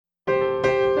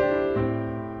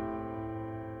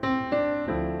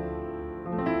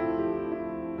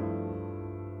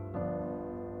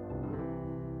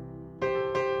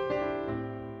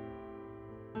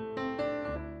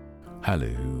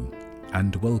Hello,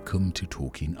 and welcome to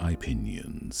Talking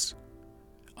Opinions.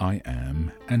 I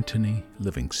am Anthony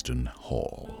Livingston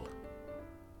Hall.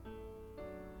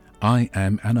 I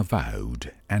am an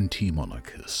avowed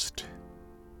anti-monarchist.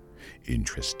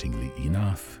 Interestingly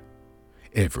enough,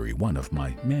 every one of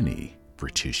my many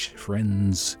British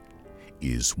friends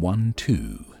is one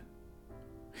too.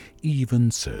 Even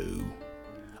so,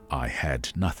 I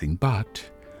had nothing but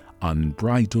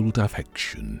unbridled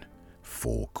affection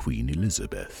for Queen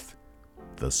Elizabeth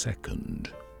II.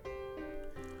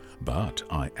 But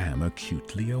I am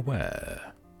acutely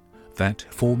aware that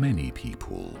for many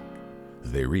people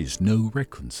there is no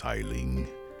reconciling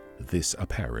this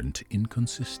apparent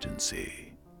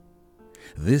inconsistency.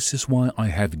 This is why I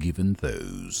have given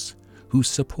those who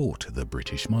support the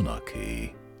British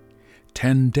monarchy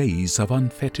 10 days of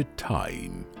unfettered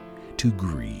time to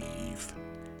grieve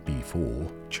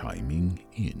before chiming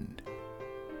in.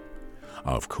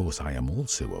 Of course, I am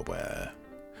also aware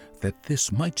that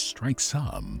this might strike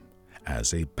some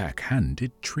as a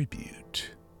backhanded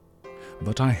tribute,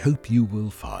 but I hope you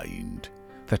will find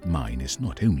that mine is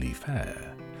not only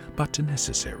fair, but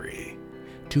necessary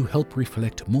to help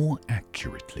reflect more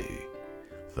accurately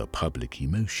the public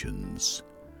emotions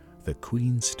the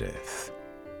Queen's death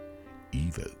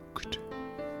evoked.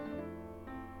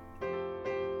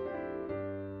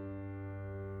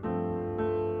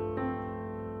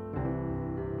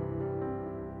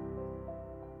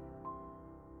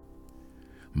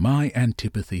 My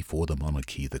antipathy for the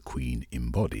monarchy the Queen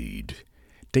embodied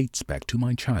dates back to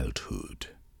my childhood.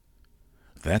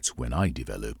 That's when I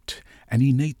developed an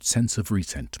innate sense of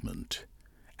resentment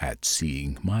at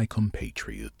seeing my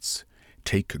compatriots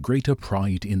take greater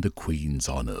pride in the Queen's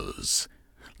honours,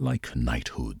 like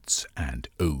knighthoods and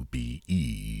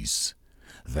OBEs,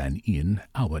 than in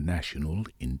our national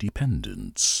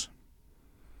independence.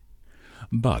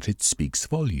 But it speaks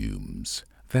volumes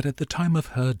that at the time of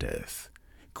her death,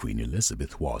 Queen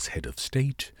Elizabeth was head of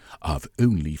state of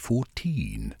only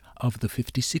 14 of the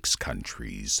 56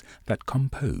 countries that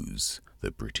compose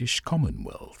the British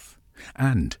Commonwealth,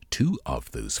 and 2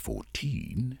 of those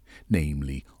 14,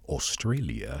 namely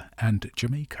Australia and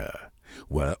Jamaica,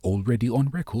 were already on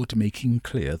record making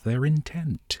clear their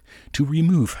intent to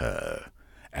remove her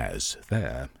as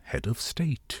their head of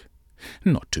state.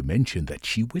 Not to mention that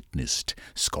she witnessed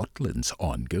Scotland's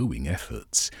ongoing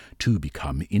efforts to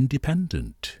become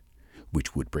independent,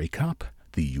 which would break up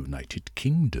the United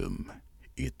Kingdom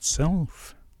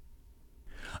itself.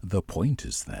 The point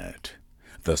is that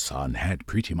the sun had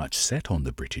pretty much set on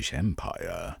the British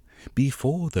Empire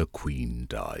before the Queen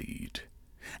died,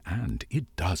 and it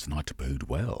does not bode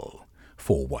well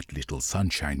for what little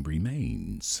sunshine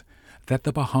remains that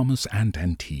the Bahamas and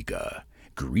Antigua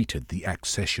greeted the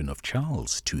accession of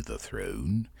Charles to the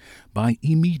throne by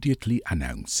immediately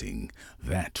announcing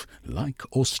that, like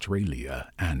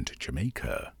Australia and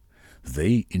Jamaica,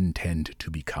 they intend to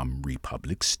become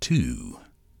republics too.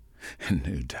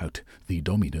 No doubt the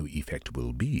domino effect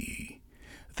will be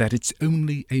that it's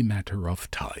only a matter of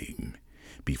time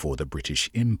before the British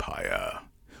Empire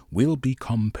will be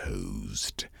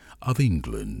composed of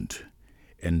England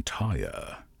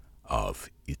entire of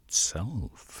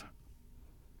itself.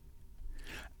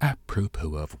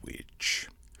 Apropos of which,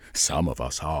 some of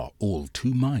us are all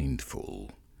too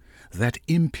mindful that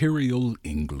Imperial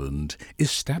England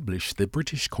established the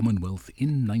British Commonwealth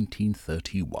in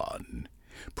 1931,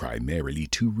 primarily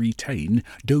to retain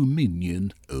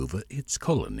dominion over its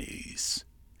colonies,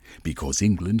 because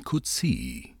England could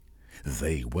see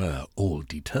they were all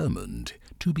determined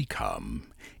to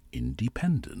become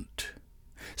independent.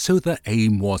 So the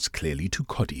aim was clearly to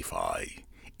codify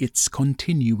its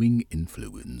continuing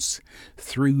influence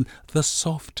through the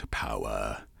soft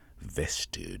power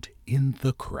vested in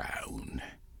the crown.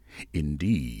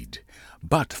 Indeed,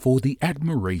 but for the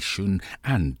admiration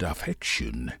and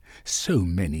affection so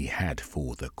many had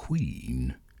for the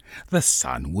Queen, the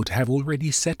sun would have already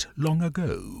set long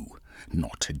ago,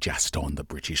 not just on the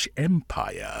British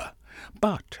Empire,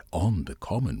 but on the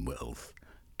Commonwealth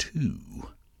too.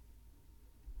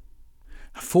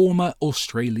 Former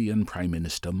Australian Prime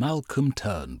Minister Malcolm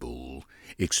Turnbull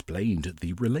explained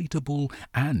the relatable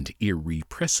and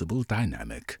irrepressible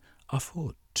dynamic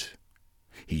afoot.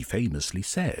 He famously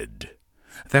said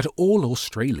that all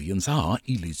Australians are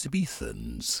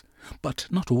Elizabethans, but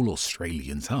not all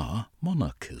Australians are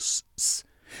monarchists.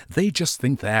 They just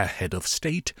think their head of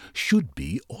state should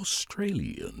be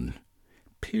Australian.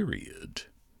 Period.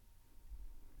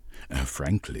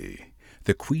 Frankly,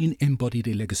 The Queen embodied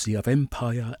a legacy of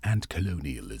empire and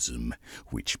colonialism,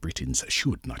 which Britons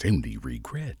should not only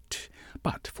regret,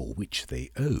 but for which they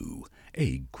owe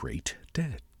a great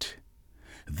debt.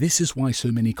 This is why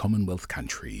so many Commonwealth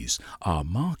countries are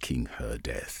marking her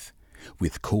death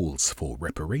with calls for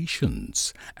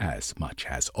reparations as much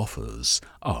as offers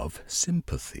of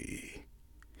sympathy.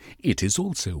 It is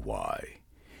also why,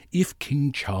 if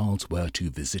King Charles were to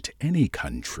visit any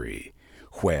country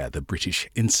where the British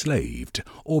enslaved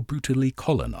or brutally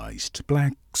colonized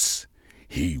blacks,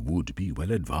 he would be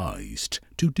well advised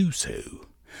to do so,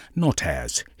 not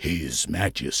as His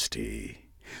Majesty,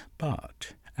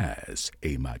 but as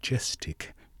a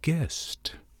majestic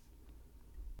guest.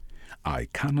 I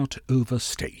cannot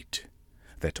overstate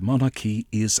that monarchy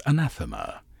is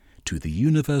anathema to the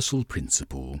universal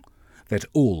principle that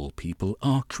all people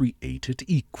are created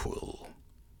equal.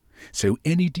 So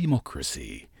any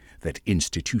democracy that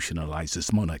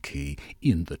institutionalizes monarchy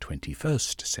in the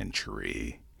 21st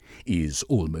century is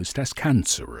almost as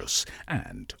cancerous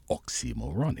and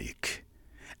oxymoronic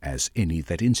as any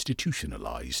that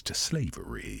institutionalized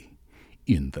slavery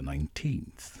in the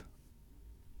 19th.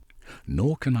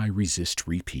 Nor can I resist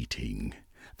repeating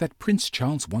that Prince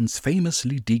Charles once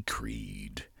famously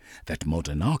decreed that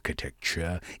modern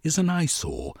architecture is an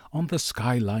eyesore on the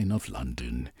skyline of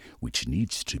London which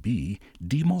needs to be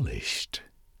demolished.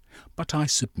 But I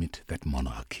submit that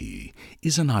monarchy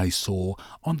is an eyesore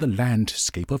on the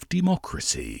landscape of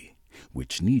democracy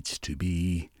which needs to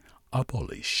be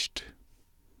abolished.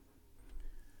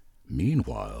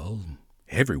 Meanwhile,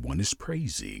 everyone is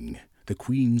praising the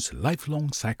Queen's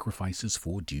lifelong sacrifices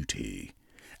for duty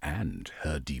and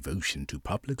her devotion to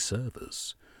public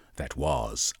service that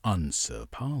was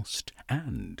unsurpassed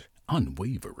and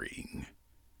unwavering.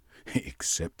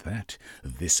 Except that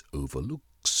this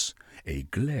overlooks a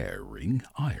glaring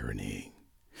irony.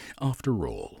 After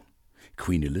all,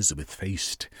 Queen Elizabeth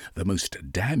faced the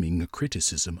most damning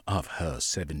criticism of her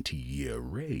 70-year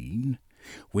reign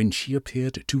when she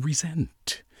appeared to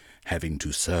resent having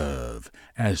to serve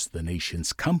as the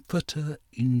nation's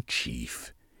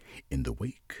comforter-in-chief in the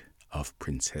wake of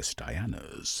Princess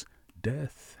Diana's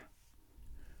death.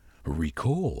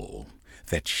 Recall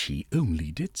that she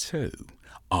only did so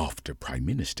after Prime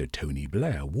Minister Tony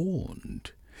Blair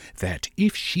warned that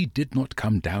if she did not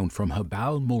come down from her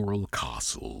Balmoral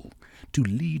castle to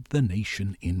lead the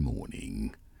nation in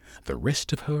mourning, the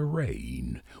rest of her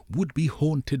reign would be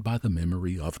haunted by the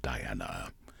memory of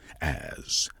Diana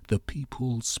as the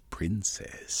people's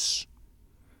princess.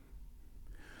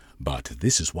 But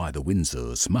this is why the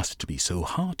Windsors must be so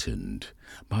heartened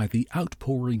by the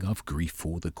outpouring of grief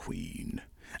for the Queen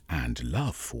and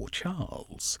love for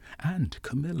Charles and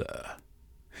Camilla,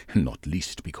 not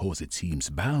least because it seems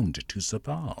bound to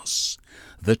surpass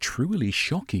the truly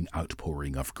shocking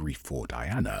outpouring of grief for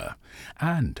Diana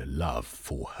and love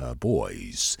for her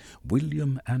boys,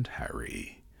 William and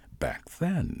Harry, back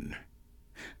then.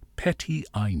 Petty,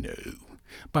 I know,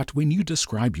 but when you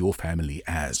describe your family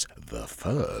as the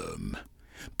firm,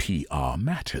 PR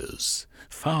matters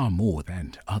far more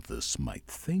than others might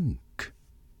think.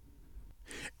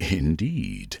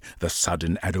 Indeed, the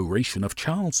sudden adoration of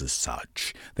Charles is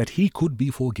such that he could be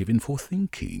forgiven for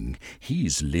thinking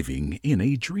he's living in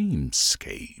a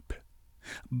dreamscape.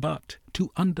 But to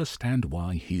understand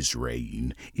why his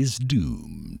reign is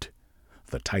doomed,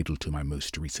 the title to my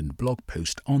most recent blog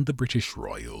post on the British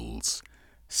royals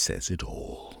says it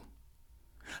all.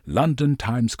 London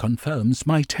Times confirms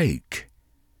my take.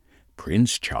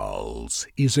 Prince Charles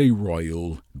is a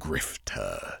royal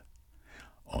grifter.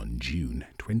 On June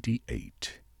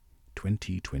 28,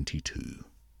 2022.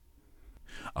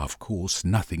 Of course,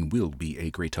 nothing will be a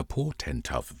greater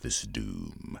portent of this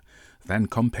doom than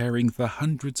comparing the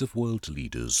hundreds of world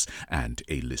leaders and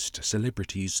A-list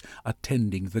celebrities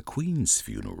attending the Queen's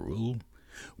funeral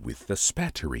with the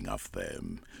spattering of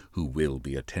them who will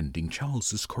be attending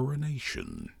Charles's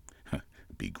coronation,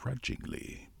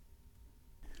 begrudgingly.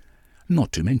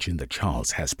 Not to mention that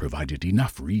Charles has provided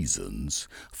enough reasons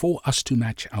for us to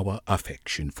match our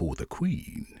affection for the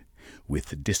Queen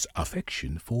with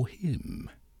disaffection for him.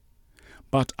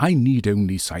 But I need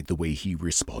only cite the way he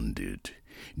responded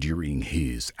during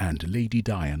his and Lady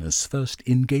Diana's first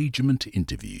engagement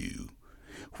interview,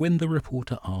 when the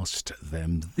reporter asked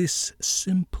them this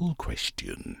simple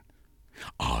question: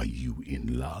 "Are you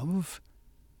in love?"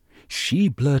 She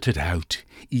blurted out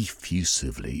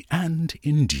effusively and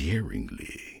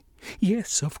endearingly,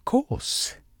 "Yes, of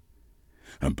course."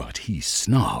 But he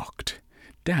snarked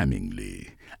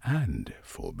damningly and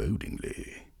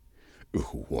forebodingly,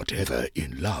 "Whatever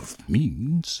in love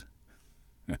means."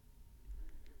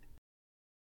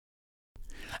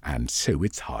 And so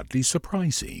it's hardly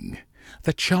surprising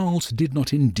that Charles did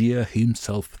not endear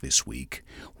himself this week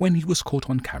when he was caught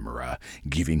on camera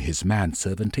giving his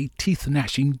manservant a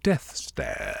teeth-gnashing death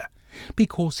stare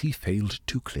because he failed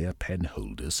to clear pen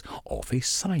holders off a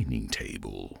signing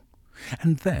table,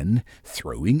 and then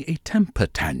throwing a temper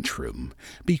tantrum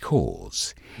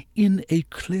because, in a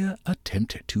clear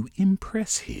attempt to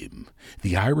impress him,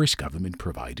 the Irish government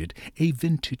provided a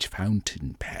vintage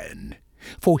fountain pen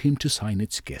for him to sign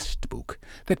its guest book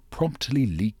that promptly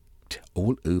leaked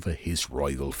all over his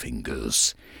royal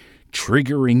fingers,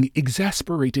 triggering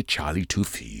exasperated Charlie to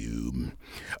fume.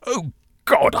 "Oh,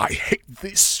 God, I hate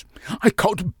this. I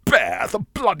can't bear the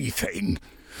bloody thing.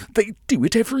 They do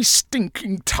it every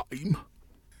stinking time."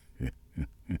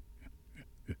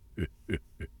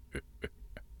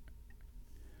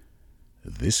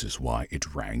 This is why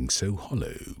it rang so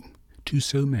hollow to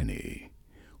so many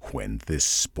when this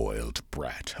spoiled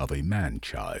brat of a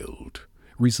man-child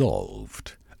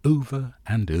resolved over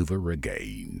and over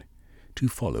again to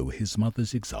follow his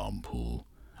mother's example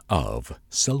of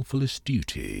selfless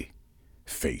duty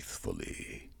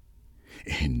faithfully.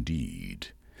 Indeed,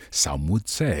 some would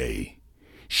say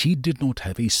she did not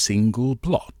have a single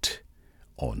blot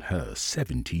on her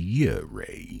 70-year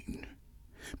reign,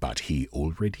 but he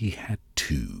already had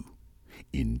 2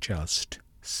 in just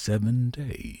 7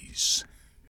 days.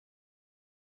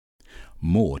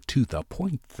 More to the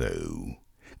point, though,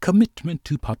 commitment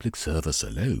to public service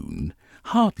alone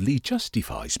hardly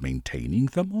justifies maintaining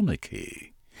the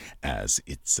monarchy, as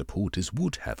its supporters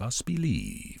would have us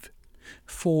believe.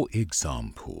 For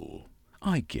example,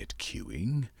 I get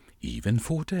queuing, even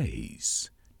for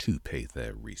days, to pay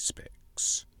their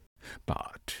respects.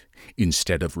 But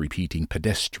instead of repeating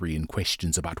pedestrian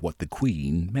questions about what the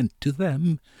Queen meant to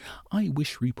them, I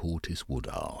wish reporters would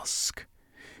ask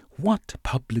what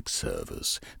public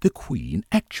service the Queen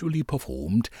actually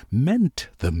performed meant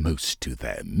the most to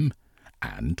them,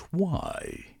 and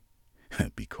why.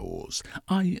 Because,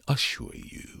 I assure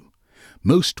you,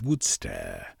 most would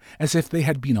stare as if they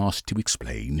had been asked to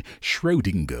explain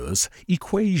Schrödinger's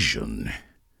equation.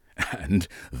 And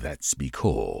that's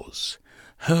because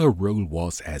her role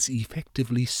was as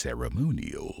effectively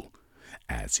ceremonial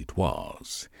as it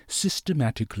was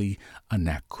systematically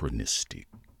anachronistic.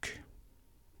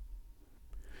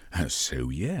 So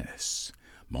yes,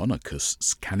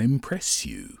 monarchists can impress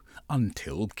you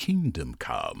until kingdom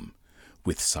come,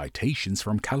 with citations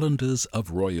from calendars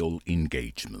of royal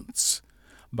engagements.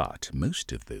 But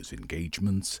most of those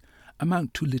engagements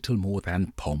amount to little more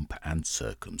than pomp and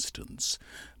circumstance,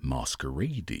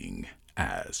 masquerading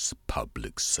as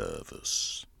public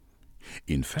service.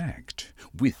 In fact,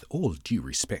 with all due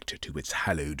respect to its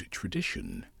hallowed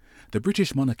tradition, the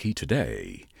British monarchy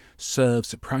today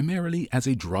serves primarily as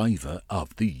a driver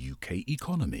of the UK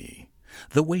economy,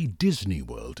 the way Disney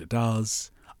World does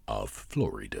of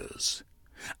Florida's,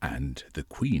 and the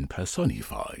Queen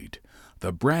personified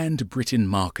the Brand Britain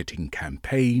marketing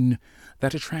campaign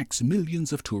that attracts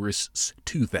millions of tourists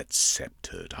to that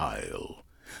sceptred isle,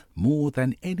 more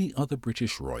than any other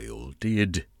British royal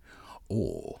did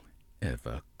or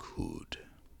ever could.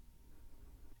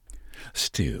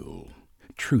 Still,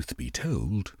 truth be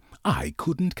told, I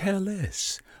couldn't care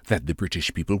less that the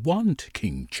British people want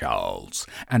King Charles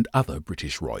and other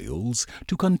British royals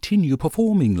to continue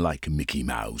performing like Mickey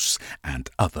Mouse and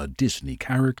other Disney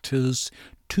characters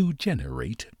to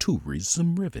generate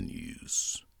tourism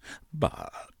revenues.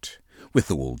 But with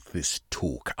all this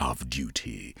talk of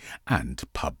duty and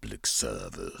public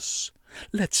service,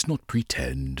 let's not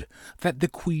pretend that the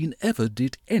Queen ever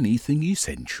did anything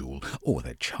essential, or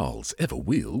that Charles ever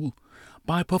will,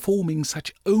 by performing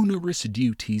such onerous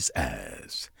duties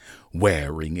as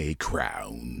wearing a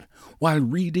crown while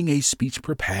reading a speech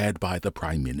prepared by the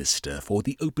Prime Minister for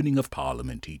the opening of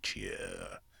Parliament each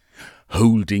year,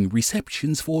 holding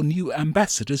receptions for new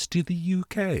ambassadors to the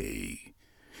UK,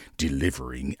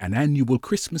 delivering an annual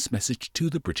Christmas message to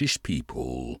the British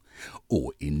people,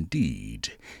 or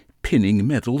indeed pinning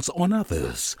medals on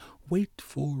others. Wait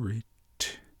for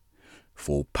it.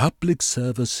 For public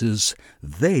services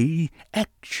they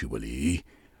actually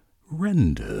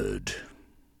rendered.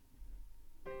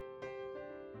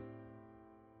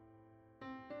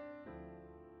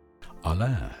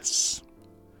 Alas,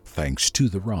 thanks to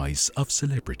the rise of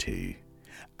celebrity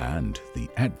and the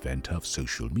advent of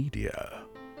social media,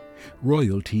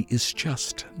 royalty is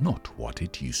just not what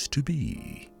it used to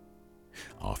be.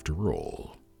 After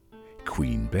all,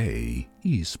 Queen Bey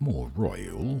is more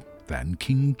royal than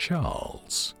King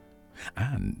Charles,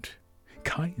 and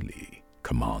Kylie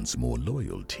commands more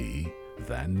loyalty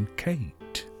than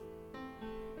Kate.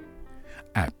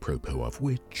 apropos of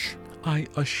which, I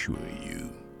assure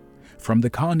you, from the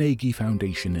Carnegie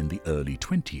Foundation in the early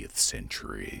 20th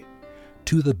century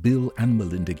to the Bill and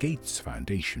Melinda Gates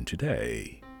Foundation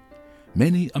today,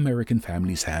 many American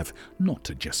families have not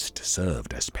just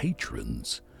served as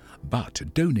patrons, but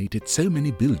donated so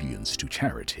many billions to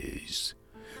charities.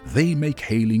 They make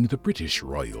hailing the British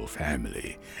royal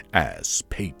family as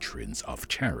patrons of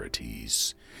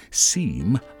charities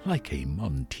seem like a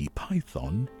Monty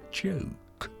Python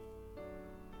joke.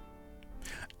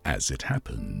 As it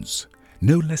happens,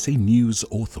 no less a news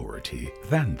authority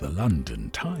than the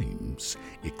London Times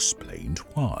explained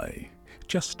why,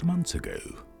 just months ago.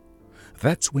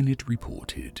 That's when it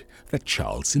reported that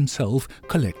Charles himself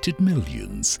collected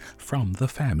millions from the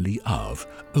family of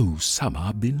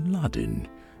Osama bin Laden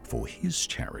for his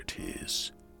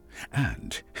charities,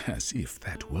 and, as if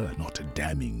that were not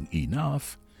damning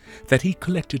enough, that he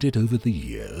collected it over the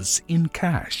years in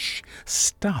cash,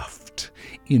 stuffed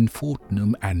in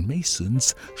Fortnum and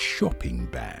Mason's shopping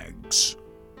bags.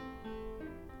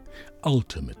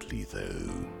 Ultimately,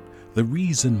 though, the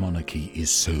reason monarchy is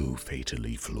so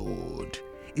fatally flawed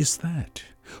is that,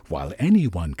 while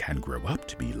anyone can grow up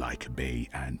to be like Bay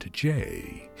and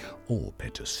Jay, or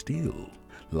better still,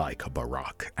 like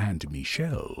Barack and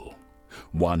Michelle,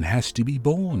 one has to be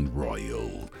born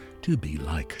royal to be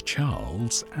like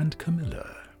Charles and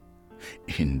Camilla.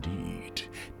 Indeed,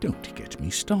 don't get me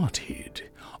started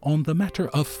on the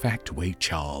matter-of-fact way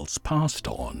Charles passed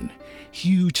on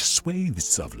huge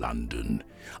swathes of London,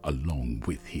 along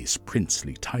with his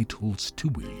princely titles, to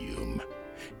William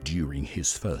during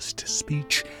his first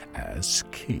speech as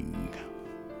king.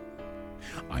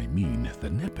 I mean, the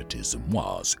nepotism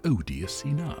was odious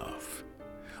enough.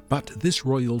 But this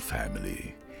royal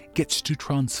family gets to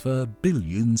transfer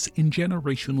billions in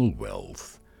generational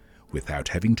wealth without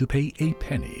having to pay a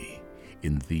penny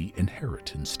in the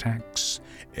inheritance tax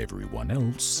everyone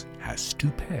else has to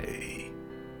pay.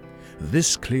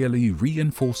 This clearly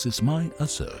reinforces my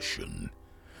assertion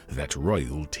that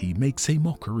royalty makes a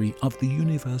mockery of the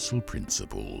universal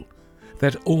principle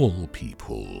that all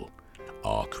people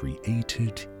are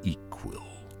created equal.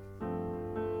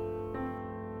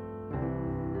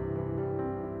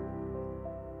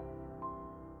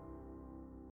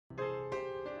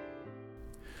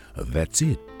 That's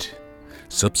it.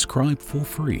 Subscribe for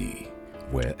free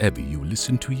wherever you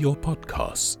listen to your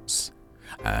podcasts.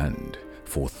 And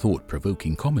for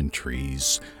thought-provoking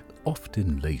commentaries,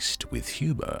 often laced with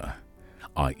humor,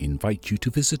 I invite you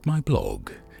to visit my blog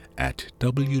at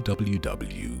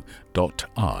www.ipjn.com.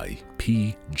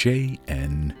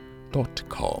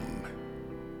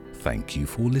 Thank you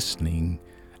for listening,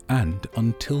 and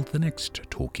until the next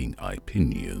Talking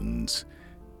Opinions,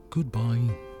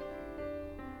 goodbye.